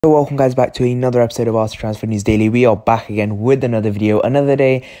So welcome guys back to another episode of Arsenal Transfer News Daily. We are back again with another video, another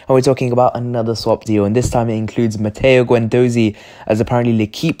day, and we're talking about another swap deal, and this time it includes Matteo Guendouzi, as apparently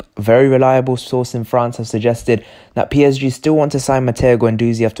L'Equipe, very reliable source in France, have suggested that PSG still want to sign Matteo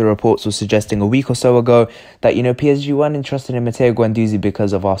Guendouzi after reports were suggesting a week or so ago that, PSG weren't interested in Matteo Guendouzi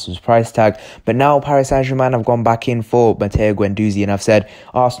because of Arsenal's price tag, but now Paris Saint-Germain have gone back in for Matteo Guendouzi and have said,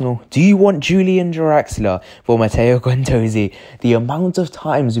 Arsenal, do you want Julian Draxler for Matteo Guendouzi? The amount of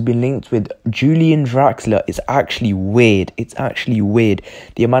times we've been linked with Julian Draxler is actually weird. It's actually weird.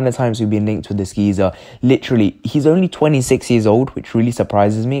 The amount of times we've been linked with this geezer. Literally, he's only 26 years old, which really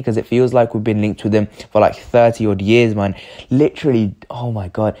surprises me because it feels like we've been linked with him for like 30 odd years, man. Literally, oh my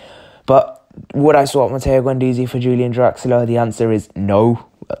god. But would I swap Matteo Guendouzi for Julian Draxler? The answer is no.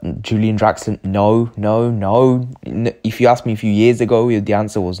 Julian Draxler, no. If you asked me a few years ago, the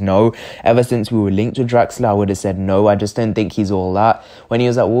answer was no. Ever since we were linked with Draxler, I would have said no. I just don't think he's all that. When he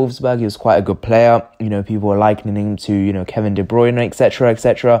was at Wolfsburg, he was quite a good player. People were likening him to, Kevin De Bruyne,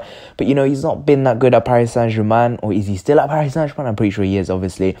 etc. But, he's not been that good at Paris Saint-Germain. Or is he still at Paris Saint-Germain? I'm pretty sure he is,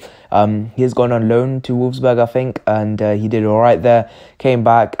 obviously. He has gone on loan to Wolfsburg, I think, and he did all right there. Came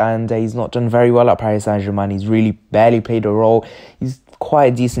back, and he's not done very well at Paris Saint-Germain. He's really barely played a role. He's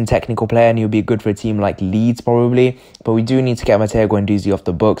quite a decent technical player, and he'll be good for a team like Leeds probably, but we do need to get Matteo Guendouzi off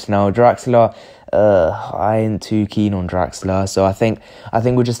the books. Now Draxler, I ain't too keen on Draxler, so I think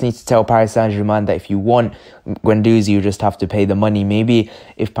we just need to tell Paris Saint-Germain that if you want Guendouzi, you just have to pay the money. Maybe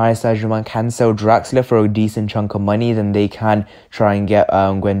if Paris Saint-Germain can sell Draxler for a decent chunk of money, then they can try and get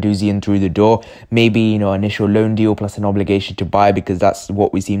Guendouzi in through the door. Maybe, initial loan deal plus an obligation to buy, because that's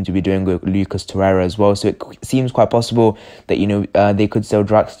what we seem to be doing with Lucas Torreira as well. So it seems quite possible that, they could sell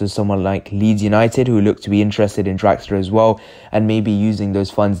Draxler to someone like Leeds United, who look to be interested in Draxler as well. And maybe using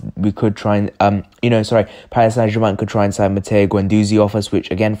those funds, we could try and, Paris Saint-Germain could try and sign Matteo Guendouzi off us,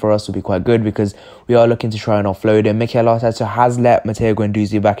 which again for us would be quite good because we are looking to try and offload him. Mikel Arteta has let Matteo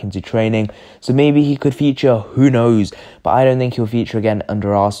Guendouzi back into training, so maybe he could feature, who knows, but I don't think he'll feature again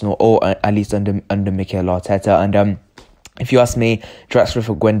under Arsenal, or at least under Mikel Arteta. And if you ask me, Draxler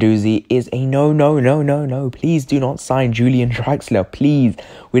for Guendouzi is a no. Please do not sign Julian Draxler, please.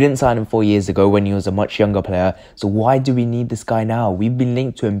 We didn't sign him 4 years ago when he was a much younger player, so why do we need this guy now? We've been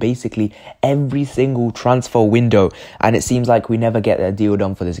linked to him basically every single transfer window, and it seems like we never get a deal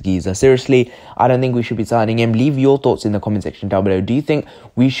done for this geezer. Seriously, I don't think we should be signing him. Leave your thoughts in the comment section down below. Do you think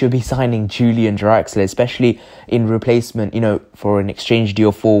we should be signing Julian Draxler, especially in replacement, for an exchange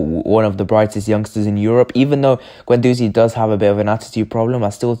deal for one of the brightest youngsters in Europe? Even though Guendouzi does have a bit of an attitude problem, I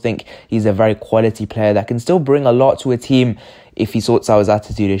still think he's a very quality player that can still bring a lot to a team if he sorts out his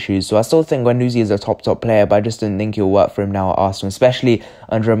attitude issues. So I still think Guendouzi is a top player, but I just don't think he'll work for him now at Arsenal, especially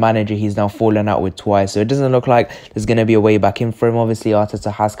under a manager he's now fallen out with twice. So it doesn't look like there's going to be a way back in for him. Obviously,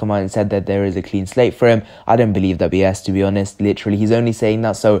 Arteta has come out and said that there is a clean slate for him. I don't believe that BS, to be honest. Literally, he's only saying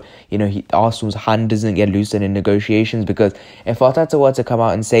that so, Arsenal's hand doesn't get loosened in negotiations, because if Arteta were to come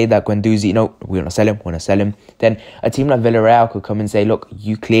out and say that Guendouzi, we want to sell him, then a team like Villarreal could come and say, look,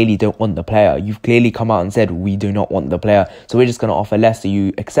 you clearly don't want the player. You've clearly come out and said, we do not want the player, so we're just going to offer less, so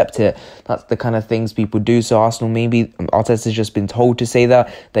you accept it. That's the kind of things people do. So Arsenal, maybe Arteta's just been told to say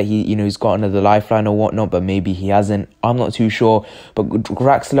that he's got another lifeline or whatnot, but maybe he hasn't. I'm not too sure. But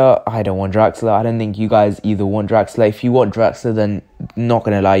Draxler, I don't want Draxler. I don't think you guys either want Draxler. If you want Draxler, then not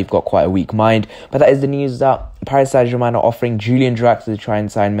going to lie, you've got quite a weak mind. But that is the news that Paris Saint-Germain are offering Julian Draxler to try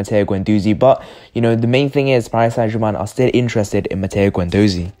and sign Matteo Guendouzi. But, the main thing is Paris Saint-Germain are still interested in Matteo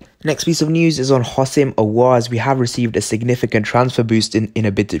Guendouzi. Next piece of news is on Aouar, as we have received a significant transfer boost in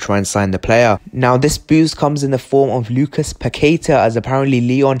a bid to try and sign the player. Now, this boost comes in the form of Lucas Paqueta, as apparently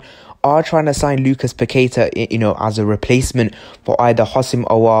Lyon are trying to sign Lucas Paqueta, as a replacement for either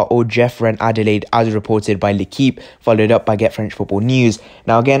Aouar or Jeffrey Adelaide, as reported by L'Equipe, followed up by Get French Football News.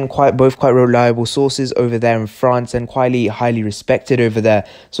 Now, again, both quite reliable sources over there in France, and quite highly respected over there.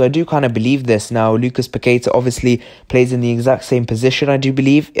 So I do kind of believe this. Now, Lucas Paqueta obviously plays in the exact same position, I do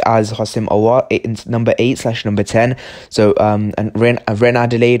believe, as Aouar, number 8/number 10. So, and Ren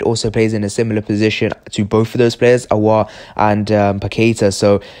Adelaide also plays in a similar position to both of those players, Aouar and Paqueta.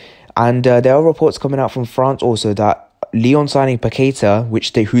 So, and there are reports coming out from France also that Lyon signing Paqueta,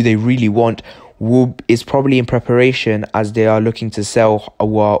 who they really want, is probably in preparation, as they are looking to sell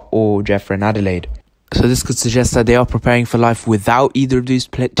Aouar or Jeffrey Adelaide. So this could suggest that they are preparing for life without either of these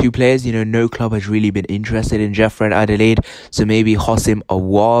two players. You know, no club has really been interested in Jeffrey and Adelaide. So maybe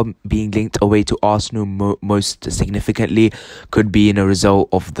Aouar being linked away to Arsenal most significantly could be in a result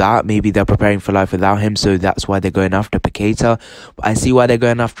of that. Maybe they're preparing for life without him, so that's why they're going after Pixxpk. But I see why they're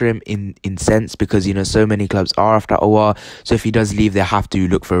going after him in sense, because, you know, so many clubs are after Aouar. So if he does leave, they have to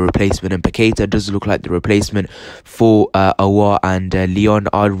look for a replacement. And Pixxpk does look like the replacement for Aouar, and Lyon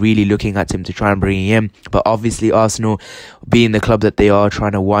are really looking at him to try and bring him. But obviously Arsenal, being the club that they are,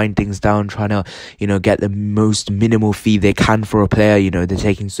 trying to wind things down, trying to, you know, get the most minimal fee they can for a player. You know, they're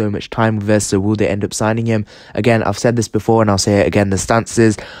taking so much time with this, so will they end up signing him? Again, I've said this before and I'll say it again, the stance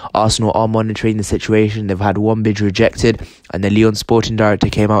is Arsenal are monitoring the situation. They've had one bid rejected, and the Lyon sporting director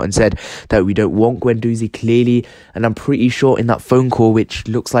came out and said that we don't want Guendouzi, clearly. And I'm pretty sure in that phone call, which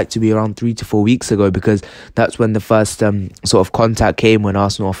looks like to be around 3 to 4 weeks ago, because that's when the first sort of contact came when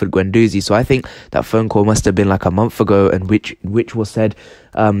Arsenal offered Guendouzi. So I think that phone call must have been like a month ago, and which was said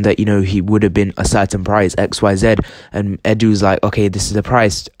that, you know, he would have been a certain price, XYZ, and Edu's like, okay, this is the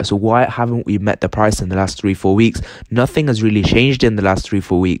price, so why haven't we met the price in the last 3-4 weeks? Nothing has really changed in the last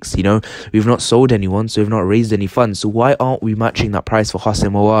 3-4 weeks. You know, we've not sold anyone, so we've not raised any funds, so why aren't we matching that price for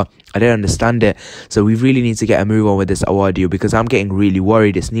Aouar? I don't understand it. So we really need to get a move on with this Aouar deal, because I'm getting really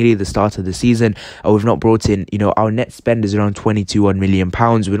worried. It's nearly the start of the season, and we've not brought in, you know, our net spend is around £22 million.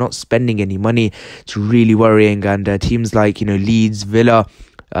 We're not spending any money. It's really worrying. And teams like, you know, Leeds, Villa,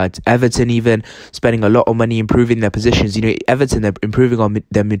 Everton even spending a lot of money improving their positions. You know, Everton, they're improving on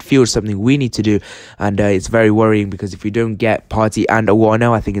their midfield, something we need to do, and it's very worrying, because if we don't get Partey and Aouar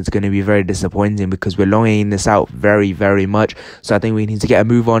now, I think it's going to be very disappointing, because we're longing this out very, very much. So I think we need to get a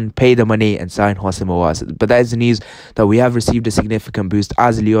move on, pay the money, and sign Aouar. But that is the news, that we have received a significant boost,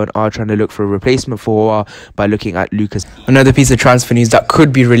 as Lyon are trying to look for a replacement for Aouar by looking at Lucas. Another piece of transfer news that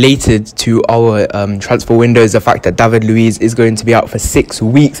could be related to our transfer window is the fact that David Luiz is going to be out for 6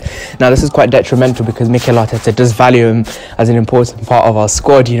 weeks. Now, this is quite detrimental, because Mikel Arteta does value him as an important part of our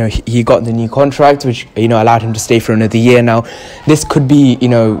squad. You know, he got the new contract, which, you know, allowed him to stay for another year. Now, this could be, you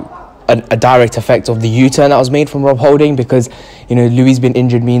know, a direct effect of the U-turn that was made from Rob Holding, because, you know, Luiz being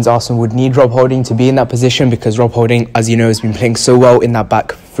injured means Arsenal would need Rob Holding to be in that position, because Rob Holding, as you know, has been playing so well in that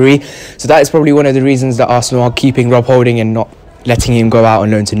back three. So that is probably one of the reasons that Arsenal are keeping Rob Holding and not letting him go out on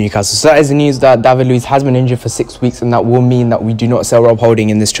loan to Newcastle. So that is the news, that David Luiz has been injured for 6 weeks, and that will mean that we do not sell Rob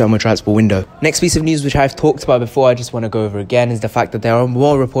Holding in this summer transfer window. Next piece of news, which I've talked about before, I just want to go over again, is the fact that there are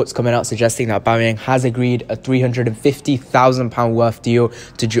more reports coming out suggesting that Aubameyang has agreed a £350,000 worth deal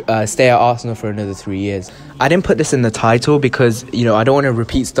to stay at Arsenal for another 3 years. I didn't put this in the title because, you know, I don't want to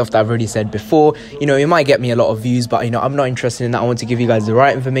repeat stuff that I've already said before. You know, it might get me a lot of views, but, you know, I'm not interested in that. I want to give you guys the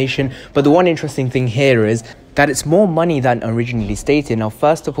right information. But the one interesting thing here is that it's more money than originally stated. Now,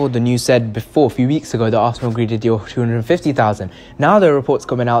 first of all, the news said before, a few weeks ago, that Arsenal agreed a deal of £250,000. Now there are reports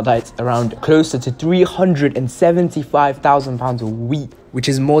coming out that it's around closer to £375,000 a week, which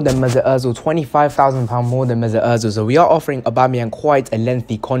is more than Mesut Ozil, £25,000 more than Mesut Ozil. So we are offering Aubameyang quite a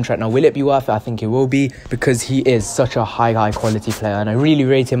lengthy contract. Now, will it be worth it? I think it will be, because he is such a high quality player, and I really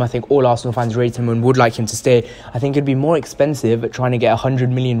rate him. I think all Arsenal fans rate him and would like him to stay. I think it'd be more expensive trying to get a 100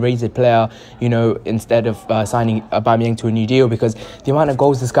 million rated player, you know, instead of signing Aubameyang to a new deal, because the amount of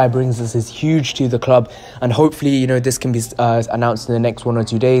goals this guy brings us is huge to the club, and hopefully, you know, this can be announced in the next 1 or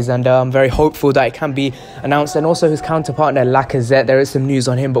 2 days, and I'm very hopeful that it can be announced. And also his counterpartner Lacazette, there is some news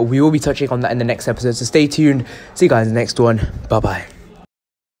on him, but we will be touching on that in the next episode, so stay tuned. See you guys in the next one. Bye bye.